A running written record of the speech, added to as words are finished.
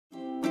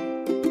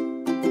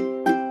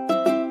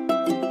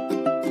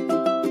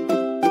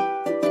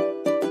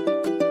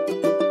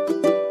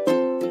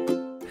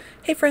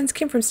Hey friends,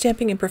 Kim from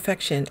Stamping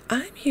Imperfection.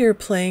 I'm here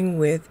playing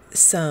with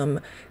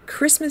some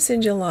Christmas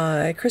in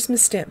July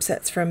Christmas stamp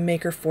sets from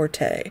Maker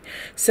Forte.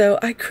 So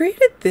I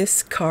created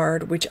this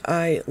card, which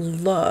I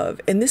love,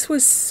 and this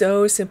was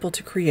so simple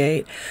to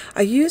create.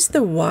 I used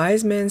the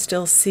Wise Men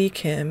Still Seek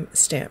Him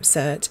stamp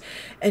set,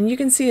 and you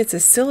can see it's a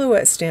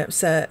silhouette stamp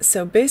set.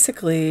 So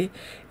basically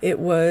it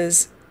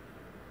was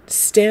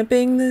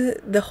stamping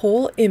the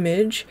whole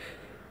image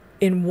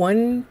in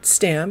one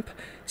stamp,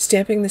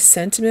 stamping the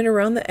sentiment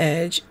around the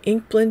edge,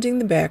 ink blending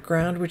the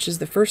background, which is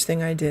the first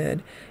thing I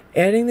did,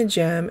 adding the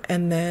gem,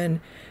 and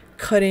then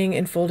cutting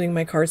and folding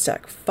my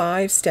cardstock.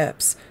 5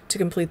 steps to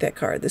complete that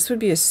card. This would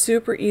be a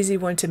super easy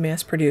one to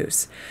mass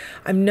produce.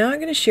 I'm not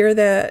going to share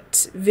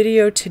that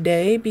video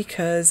today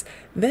because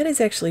that is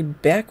actually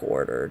back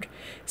ordered.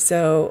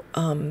 So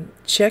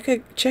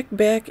check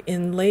back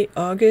in late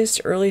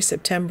August, early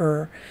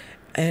September,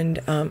 and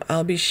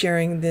I'll be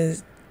sharing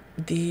the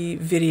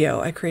video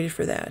I created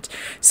for that.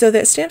 So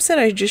that stamp set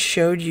I just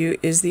showed you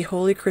is the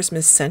Holy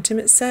Christmas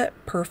Sentiment set,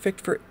 perfect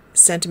for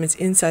sentiments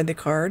inside the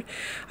card.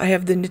 I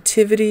have the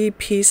Nativity,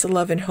 Peace,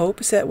 Love, and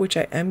Hope set, which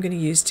I am going to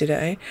use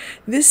today.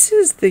 This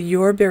is the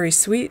Your Berry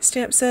Sweet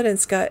stamp set, and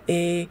it's got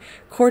a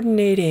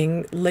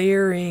coordinating,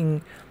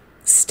 layering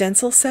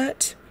stencil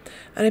set.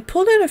 And I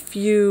pulled out a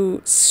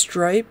few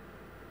stripe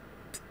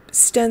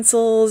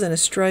stencils and a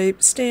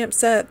stripe stamp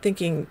set,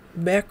 thinking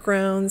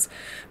backgrounds,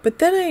 but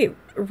then I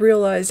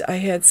realized I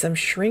had some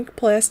shrink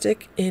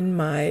plastic in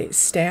my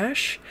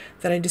stash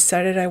that I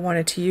decided I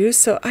wanted to use,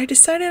 so I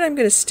decided I'm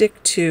going to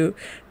stick to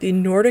the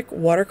Nordic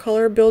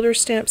Watercolor Builder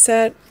stamp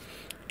set,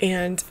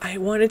 and I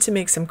wanted to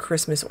make some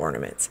Christmas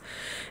ornaments.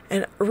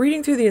 And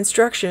reading through the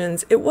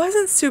instructions, it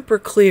wasn't super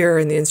clear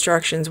in the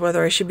instructions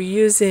whether I should be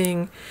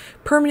using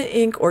permanent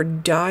ink or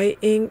dye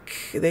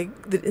ink. The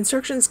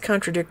instructions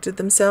contradicted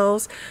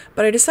themselves,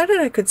 but I decided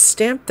I could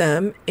stamp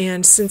them,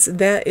 and since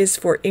that is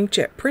for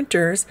inkjet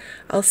printers,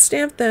 I'll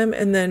stamp them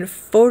and then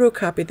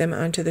photocopy them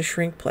onto the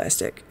shrink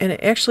plastic, and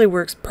it actually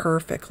works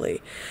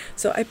perfectly.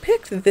 So I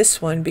picked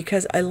this one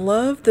because I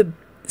love the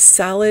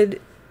solid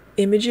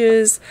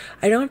images.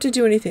 I don't have to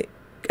do anything.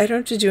 I don't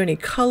have to do any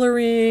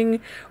coloring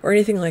or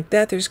anything like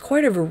that. There's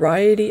quite a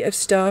variety of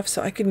stuff,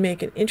 so I could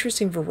make an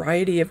interesting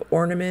variety of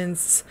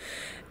ornaments.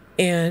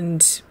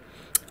 And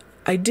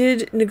I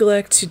did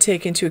neglect to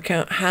take into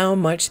account how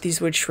much these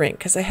would shrink,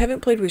 because I haven't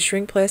played with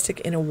shrink plastic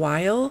in a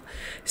while,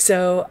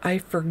 so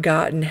I've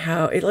forgotten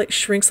how it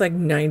shrinks like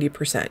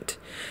 90%.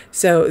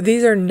 So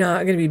these are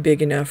not going to be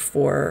big enough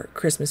for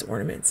Christmas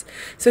ornaments.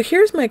 So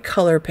here's my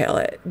color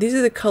palette. These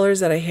are the colors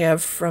that I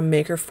have from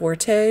Maker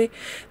Forte.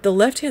 The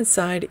left hand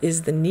side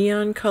is the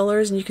neon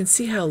colors, and you can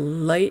see how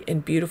light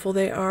and beautiful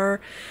they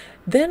are.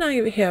 Then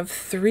I have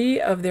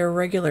 3 of their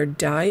regular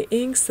dye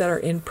inks that are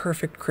in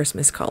perfect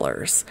Christmas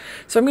colors.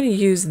 So I'm going to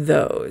use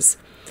those.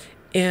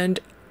 And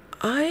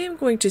I am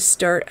going to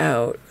start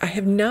out, I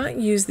have not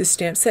used the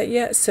stamp set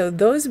yet, so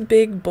those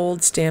big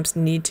bold stamps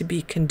need to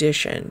be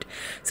conditioned.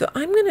 So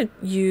I'm going to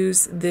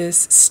use this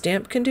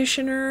stamp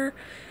conditioner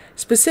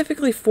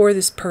specifically for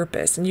this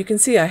purpose. And you can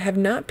see I have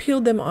not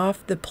peeled them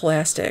off the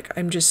plastic.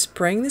 I'm just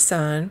spraying this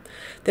on.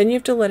 Then you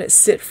have to let it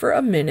sit for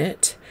a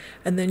minute,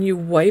 and then you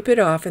wipe it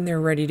off and they're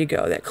ready to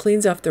go. That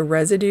cleans off the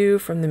residue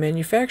from the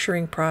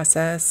manufacturing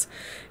process,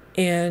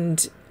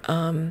 and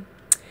then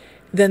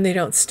they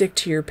don't stick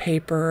to your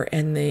paper,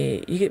 and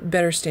you get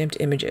better stamped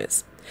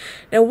images.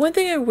 Now, one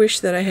thing I wish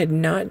that I had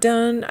not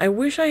done, I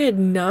wish I had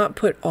not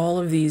put all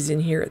of these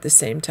in here at the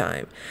same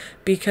time,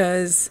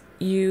 because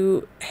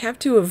you have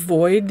to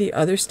avoid the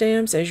other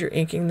stamps as you're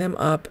inking them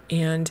up,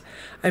 and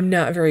I'm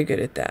not very good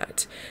at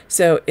that.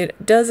 So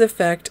it does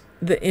affect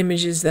the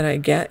images that I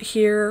get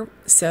here.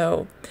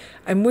 So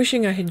I'm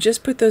wishing I had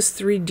just put those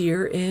 3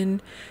 deer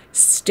in,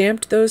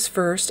 stamped those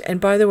first.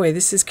 And by the way,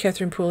 this is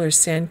Catherine Pooler's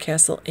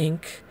Sandcastle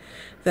ink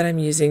that I'm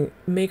using.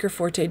 Maker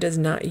Forte does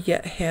not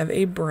yet have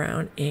a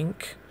brown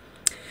ink.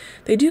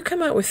 They do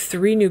come out with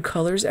 3 new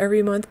colors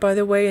every month, by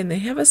the way, and they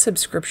have a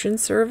subscription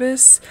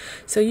service.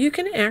 So you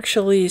can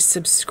actually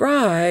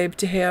subscribe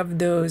to have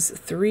those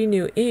 3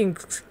 new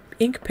ink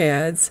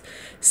pads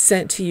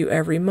sent to you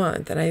every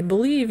month. And I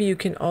believe you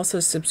can also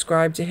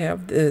subscribe to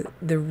have the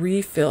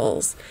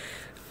refills,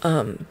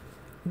 the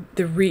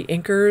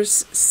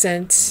re-inkers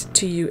sent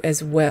to you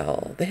as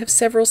well. They have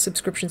several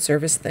subscription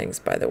service things,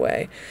 by the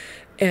way.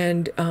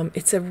 And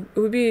it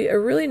would be a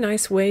really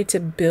nice way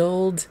to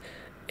build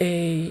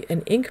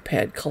an ink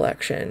pad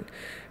collection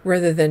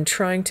rather than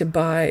trying to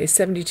buy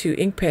 72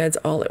 ink pads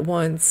all at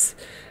once.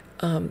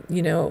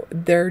 You know,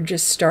 they're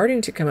just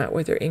starting to come out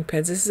with their ink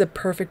pads. This is a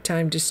perfect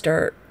time to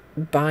start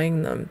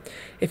buying them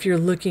if you're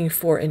looking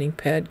for an ink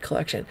pad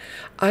collection.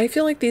 I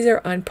feel like these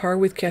are on par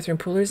with Catherine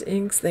Pooler's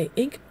inks. They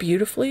ink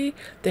beautifully.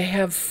 They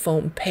have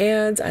foam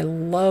pads. I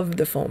love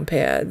the foam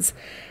pads,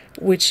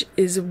 which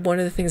is one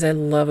of the things I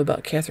love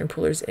about Catherine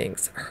Pooler's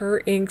inks.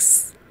 Her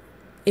inks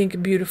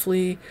ink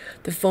beautifully.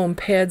 The foam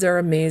pads are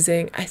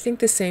amazing. I think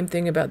the same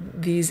thing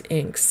about these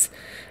inks,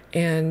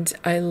 and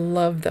I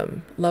love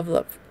them. Love,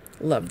 love.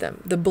 Love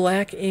them. The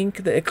black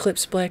ink, the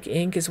Eclipse black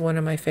ink, is one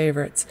of my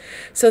favorites.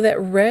 So that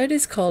red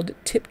is called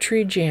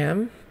Tiptree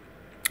Jam,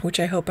 which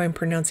I hope I'm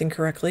pronouncing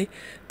correctly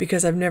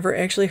because I've never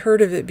actually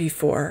heard of it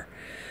before.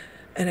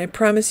 And I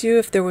promise you,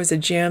 if there was a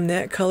jam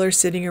that color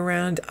sitting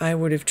around, I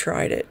would have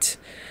tried it.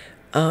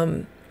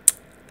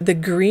 The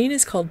green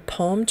is called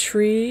Palm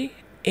Tree,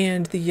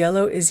 and the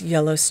yellow is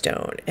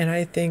Yellowstone. And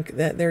I think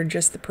that they're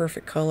just the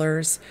perfect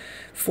colors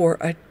for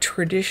a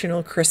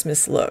traditional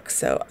Christmas look.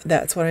 So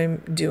that's what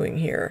I'm doing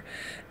here.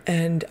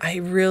 And I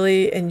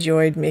really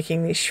enjoyed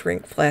making these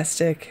shrink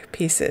plastic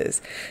pieces.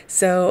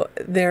 So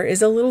there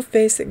is a little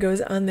face that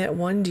goes on that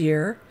one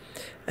deer.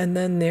 And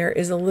then there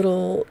is a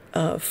little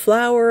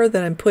flower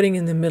that I'm putting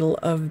in the middle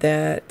of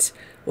that,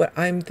 what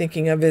I'm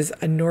thinking of as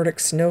a Nordic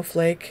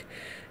snowflake.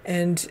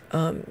 And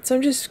so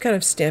I'm just kind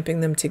of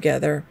stamping them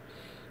together.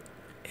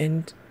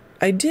 And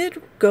I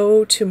did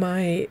go to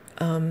my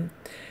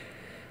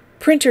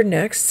printer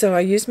next, so I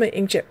used my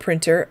inkjet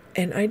printer,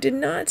 and I did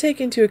not take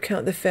into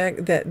account the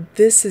fact that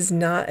this is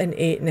not an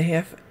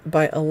 8.5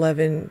 by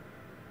 11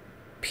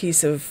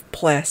 piece of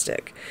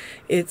plastic.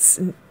 It's,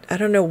 I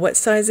don't know what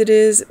size it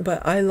is,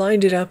 but I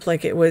lined it up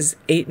like it was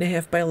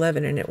 8.5 by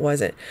 11, and it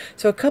wasn't.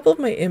 So a couple of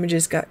my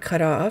images got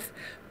cut off,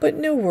 but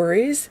no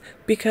worries,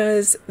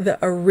 because the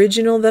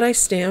original that I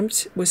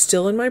stamped was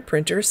still in my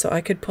printer, so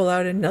I could pull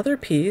out another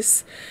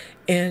piece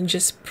and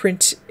just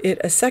print it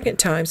a second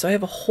time. So I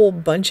have a whole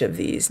bunch of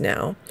these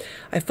now.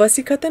 I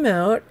fussy cut them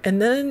out,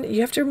 and then you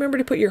have to remember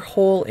to put your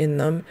hole in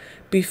them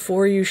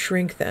before you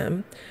shrink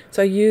them.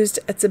 So I used,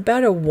 it's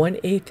about a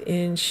 1/8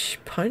 inch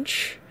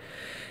punch.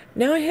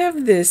 Now I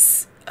have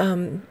this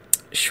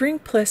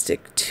shrink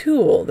plastic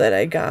tool that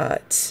I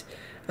got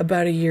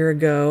about a year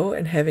ago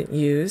and haven't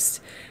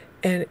used.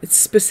 And it's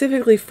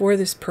specifically for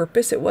this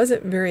purpose. It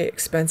wasn't very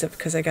expensive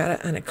because I got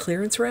it on a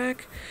clearance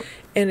rack.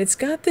 And it's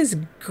got this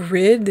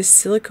grid, this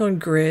silicone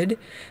grid,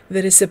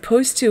 that is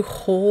supposed to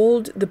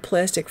hold the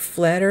plastic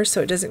flatter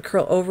so it doesn't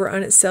curl over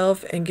on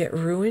itself and get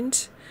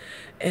ruined.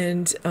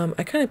 And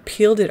I kind of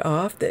peeled it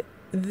off.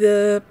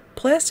 The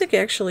plastic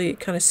actually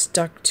kind of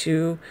stuck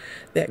to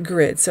that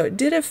grid. So it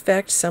did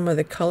affect some of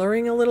the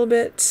coloring a little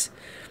bit,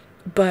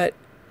 but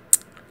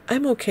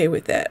I'm okay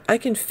with that. I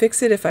can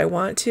fix it if I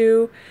want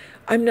to.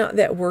 I'm not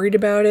that worried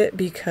about it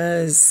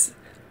because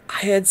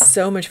I had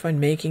so much fun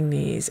making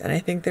these, and I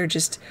think they're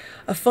just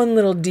a fun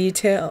little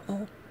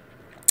detail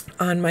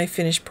on my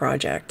finished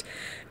project.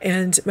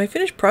 And my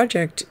finished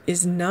project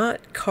is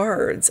not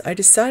cards. I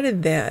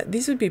decided that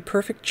these would be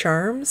perfect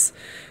charms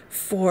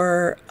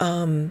for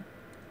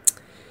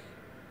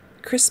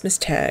Christmas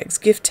tags,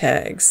 gift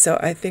tags. So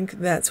I think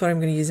that's what I'm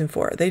going to use them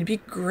for. They'd be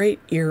great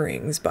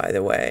earrings, by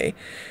the way,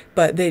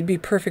 but they'd be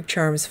perfect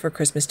charms for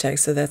Christmas tags.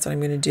 So that's what I'm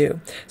going to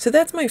do. So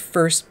that's my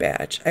first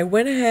batch. I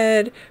went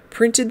ahead,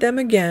 printed them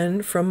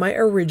again from my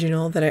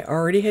original that I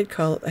already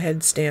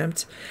had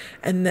stamped,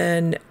 and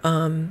then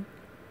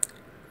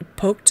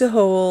poked the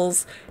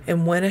holes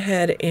and went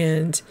ahead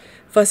and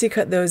fussy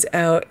cut those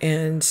out,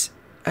 and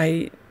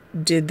I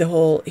did the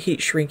whole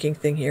heat shrinking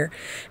thing here.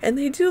 And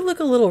they do look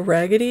a little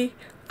raggedy.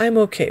 I'm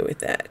okay with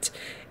that.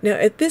 Now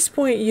at this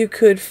point you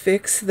could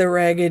fix the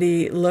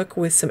raggedy look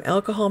with some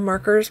alcohol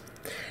markers,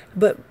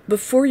 but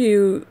before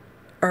you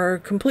are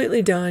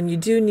completely done, you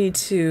do need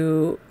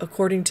to,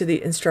 according to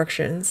the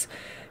instructions,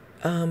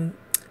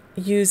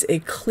 use a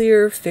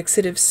clear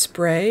fixative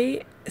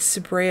spray.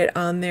 Spray it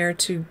on there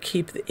to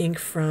keep the ink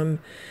from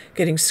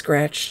getting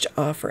scratched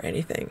off or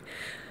anything.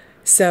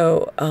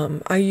 So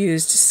I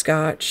used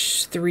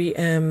Scotch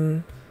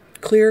 3M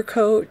clear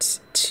coat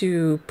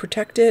to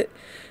protect it,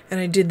 and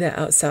I did that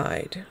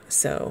outside,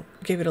 so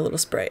gave it a little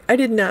spray. I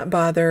did not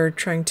bother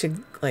trying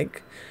to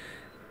like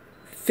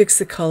fix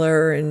the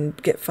color and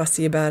get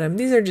fussy about them.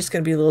 These are just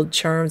going to be little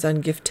charms on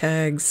gift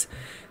tags,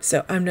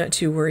 so I'm not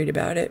too worried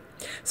about it.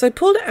 So I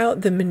pulled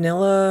out the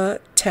manila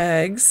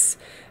tags.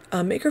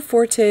 Maker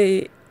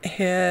Forte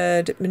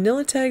had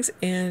manila tags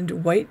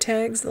and white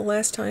tags the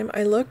last time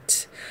I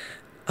looked.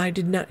 I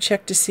did not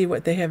check to see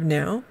what they have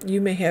now.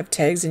 You may have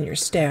tags in your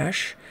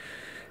stash.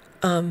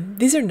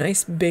 These are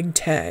nice big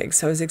tags,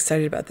 so I was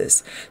excited about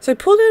this. So I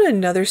pulled out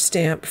another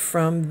stamp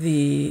from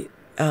the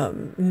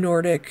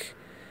Nordic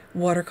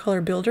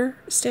Watercolor Builder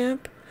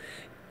stamp.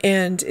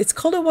 And it's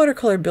called a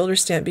Watercolor Builder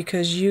stamp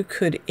because you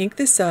could ink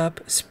this up,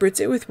 spritz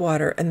it with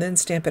water, and then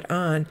stamp it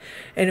on,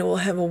 and it will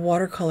have a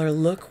watercolor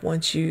look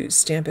once you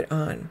stamp it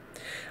on.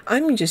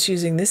 I'm just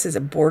using this as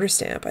a border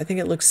stamp. I think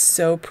it looks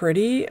so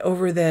pretty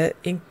over that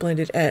ink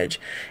blended edge.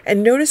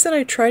 And notice that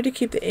I tried to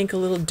keep the ink a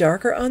little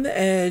darker on the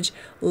edge,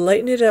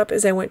 lighten it up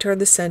as I went toward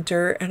the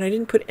center, and I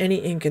didn't put any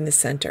ink in the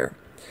center.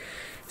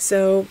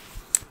 So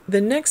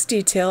the next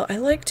detail, I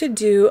like to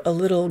do a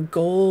little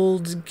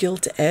gold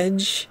gilt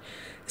edge.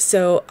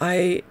 So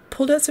I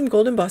pulled out some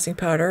gold embossing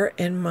powder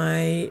and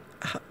my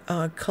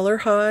Color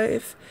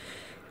Hive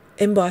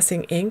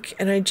embossing ink,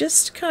 and I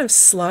just kind of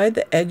slide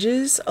the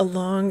edges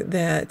along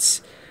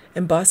that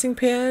embossing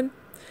pad,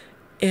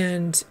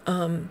 and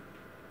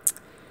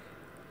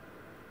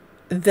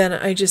then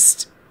I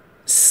just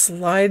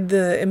slide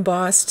the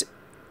embossed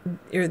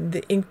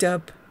the inked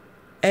up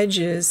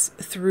edges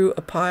through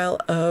a pile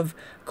of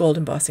gold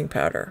embossing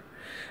powder.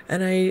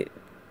 And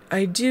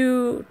I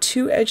do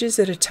 2 edges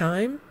at a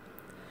time,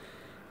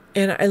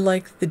 and I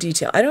like the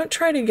detail. I don't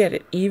try to get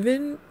it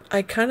even.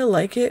 I kind of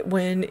like it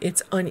when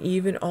it's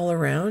uneven all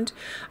around.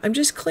 I'm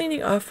just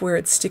cleaning off where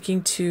it's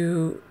sticking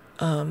to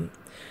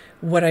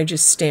what I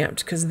just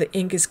stamped, because the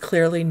ink is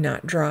clearly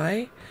not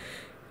dry.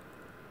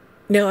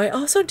 Now I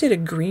also did a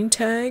green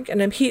tag,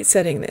 and I'm heat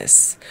setting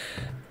this.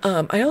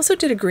 I also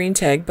did a green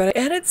tag, but I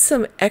added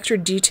some extra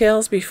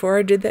details before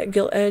I did that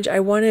gilt edge. I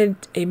wanted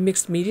a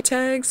mixed media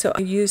tag, so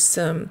I used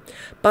some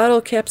bottle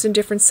caps in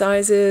different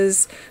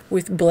sizes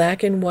with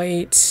black and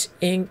white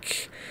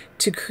ink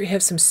to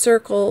have some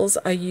circles.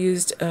 I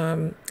used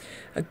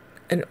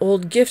an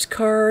old gift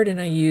card, and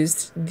I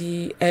used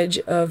the edge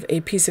of a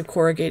piece of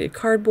corrugated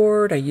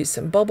cardboard. I used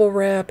some bubble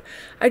wrap.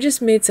 I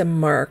just made some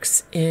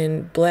marks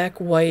in black,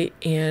 white,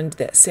 and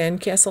that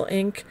sandcastle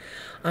ink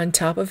on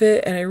top of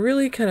it, and I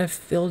really kind of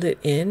filled it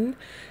in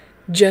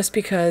just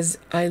because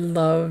I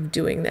love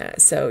doing that.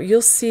 So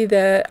you'll see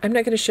that. I'm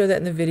not going to show that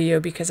in the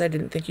video because I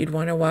didn't think you'd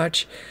want to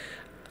watch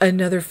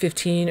another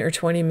 15 or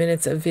 20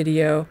 minutes of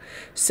video.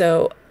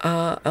 So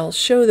I'll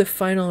show the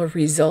final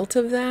result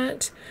of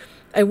that.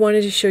 I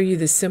wanted to show you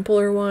the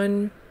simpler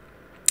one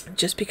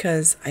just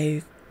because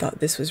I thought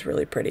this was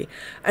really pretty.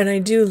 And I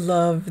do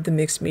love the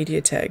mixed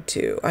media tag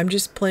too. I'm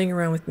just playing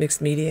around with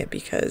mixed media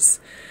because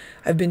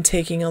I've been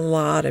taking a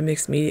lot of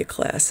mixed media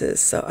classes,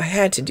 so I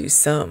had to do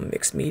some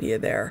mixed media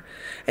there.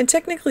 And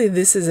technically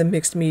this is a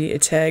mixed media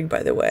tag,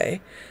 by the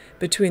way,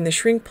 between the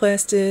shrink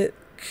plastic,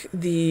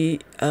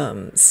 the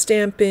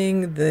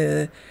stamping,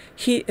 the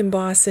heat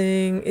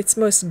embossing. It's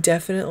most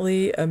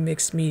definitely a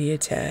mixed media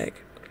tag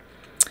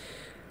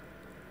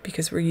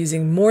because we're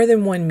using more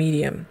than one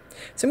medium.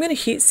 So I'm going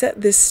to heat set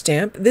this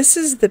stamp. This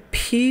is the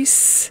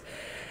piece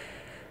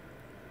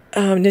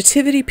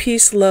Nativity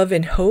Peace, Love,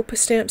 and Hope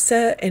stamp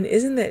set, and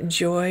isn't that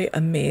joy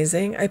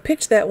amazing? I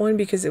picked that one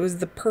because it was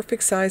the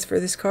perfect size for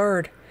this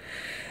card.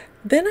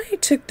 Then I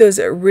took those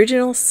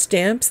original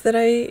stamps that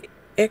I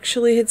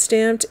actually had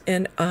stamped,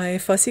 and I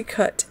fussy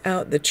cut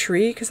out the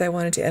tree because I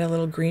wanted to add a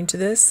little green to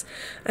this.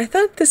 I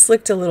thought this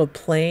looked a little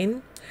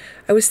plain.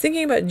 I was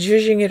thinking about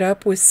zhuzhing it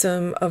up with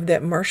some of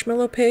that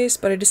marshmallow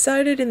paste, but I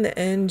decided in the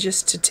end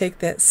just to take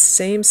that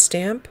same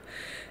stamp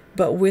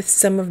but with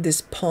some of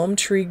this palm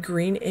tree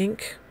green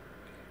ink.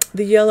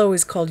 The yellow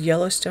is called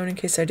Yellowstone, in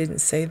case I didn't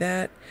say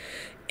that.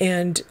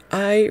 And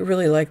I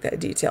really like that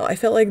detail. I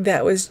felt like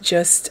that was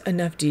just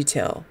enough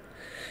detail.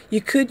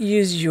 You could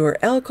use your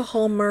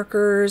alcohol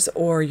markers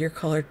or your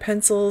colored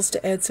pencils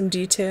to add some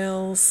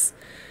details.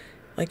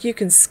 Like you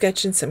can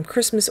sketch in some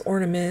Christmas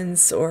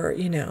ornaments, or,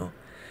 you know,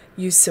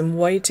 use some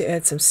white to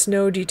add some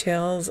snow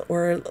details,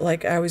 or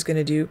like I was going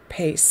to do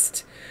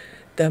paste.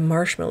 The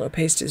marshmallow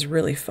paste is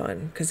really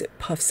fun because it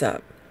puffs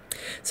up.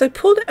 So I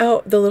pulled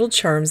out the little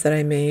charms that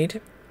I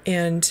made,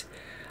 and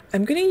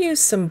I'm going to use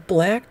some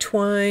black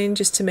twine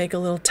just to make a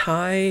little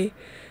tie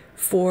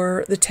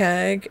for the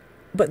tag,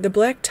 but the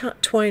black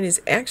twine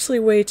is actually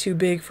way too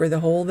big for the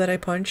hole that I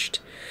punched,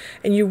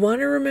 and you want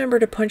to remember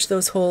to punch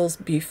those holes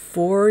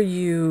before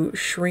you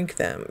shrink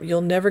them.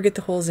 You'll never get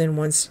the holes in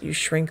once you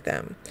shrink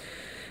them.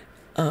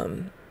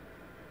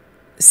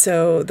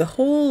 So the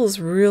holes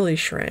really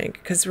shrank,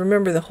 because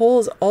remember, the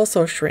holes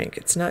also shrink.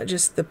 It's not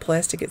just the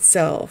plastic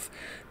itself.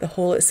 The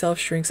hole itself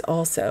shrinks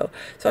also.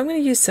 So I'm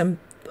going to use some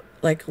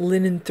like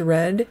linen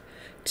thread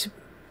to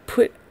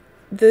put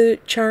the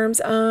charms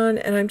on,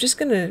 and I'm just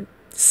going to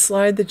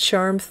slide the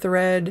charm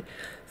thread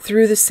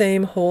through the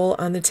same hole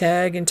on the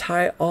tag and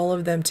tie all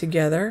of them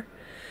together,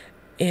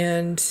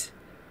 and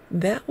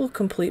that will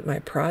complete my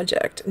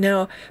project.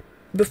 Now,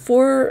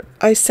 before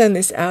I send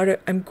this out,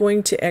 I'm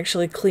going to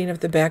actually clean up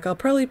the back. I'll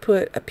probably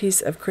put a piece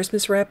of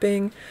Christmas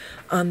wrapping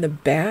on the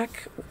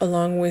back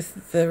along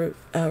with the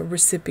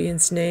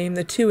recipient's name.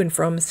 The to and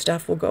from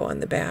stuff will go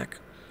on the back.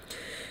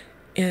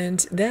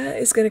 And that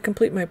is going to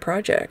complete my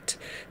project.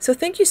 So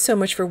thank you so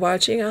much for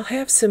watching. I'll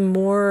have some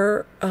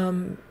more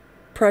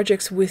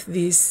projects with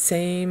these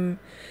same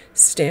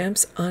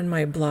stamps on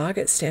my blog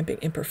at Stamping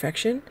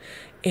Imperfection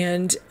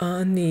and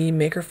on the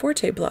Maker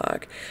Forte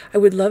blog. I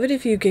would love it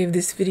if you gave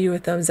this video a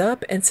thumbs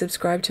up and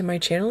subscribe to my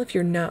channel if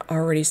you're not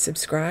already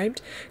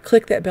subscribed.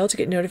 Click that bell to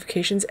get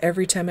notifications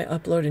every time I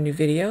upload a new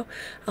video.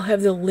 I'll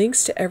have the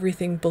links to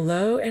everything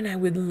below, and I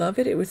would love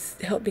it. It would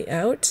help me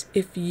out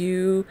if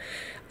you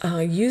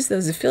use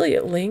those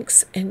affiliate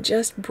links and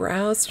just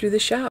browse through the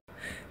shop.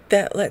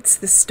 That lets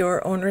the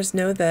store owners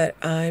know that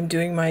I'm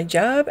doing my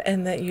job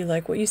and that you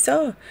like what you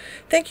saw.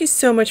 Thank you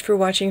so much for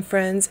watching,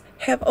 friends.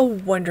 Have a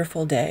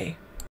wonderful day.